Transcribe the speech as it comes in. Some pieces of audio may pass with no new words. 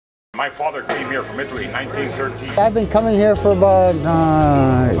My father came here from Italy in 1913. I've been coming here for about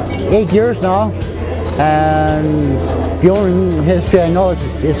 8 years now, and the only history I know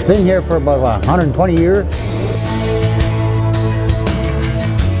it's been here for about 120 years.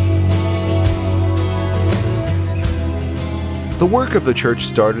 The work of the church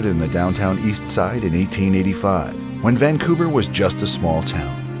started in the downtown East Side in 1885, when Vancouver was just a small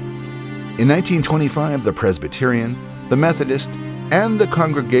town. In 1925, the Presbyterian, the Methodist, and the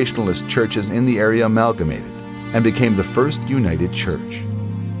Congregationalist churches in the area amalgamated and became the first united church.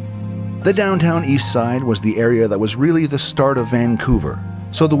 The downtown East Side was the area that was really the start of Vancouver,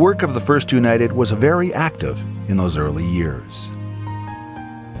 so the work of the First United was very active in those early years.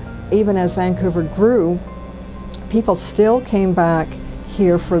 Even as Vancouver grew, people still came back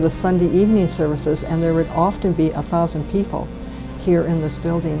here for the Sunday evening services, and there would often be 1,000 people here in this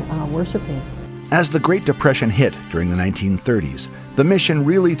building worshiping. As the Great Depression hit during the 1930s, the mission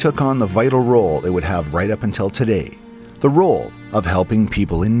really took on the vital role it would have right up until today, the role of helping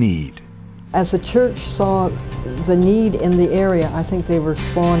people in need. As the church saw the need in the area, I think they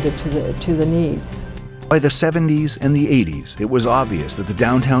responded to the need. By the 70s and the 80s, it was obvious that the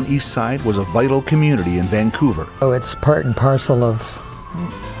downtown East Side was a vital community in Vancouver. So it's part and parcel of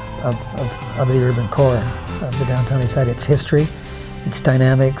the urban core of the downtown East Side. Its history, its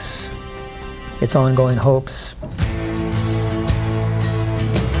dynamics, its ongoing hopes.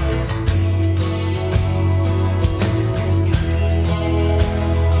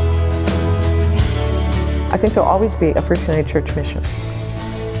 I think there'll always be a First United Church mission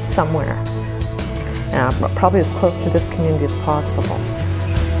somewhere, probably as close to this community as possible.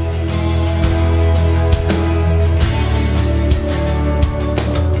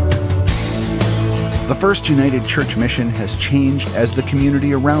 The First United Church mission has changed as the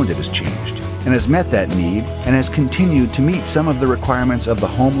community around it has changed, and has met that need and has continued to meet some of the requirements of the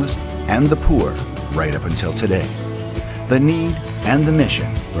homeless and the poor right up until today. The need and the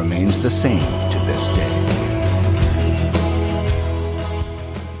mission remains the same to this day.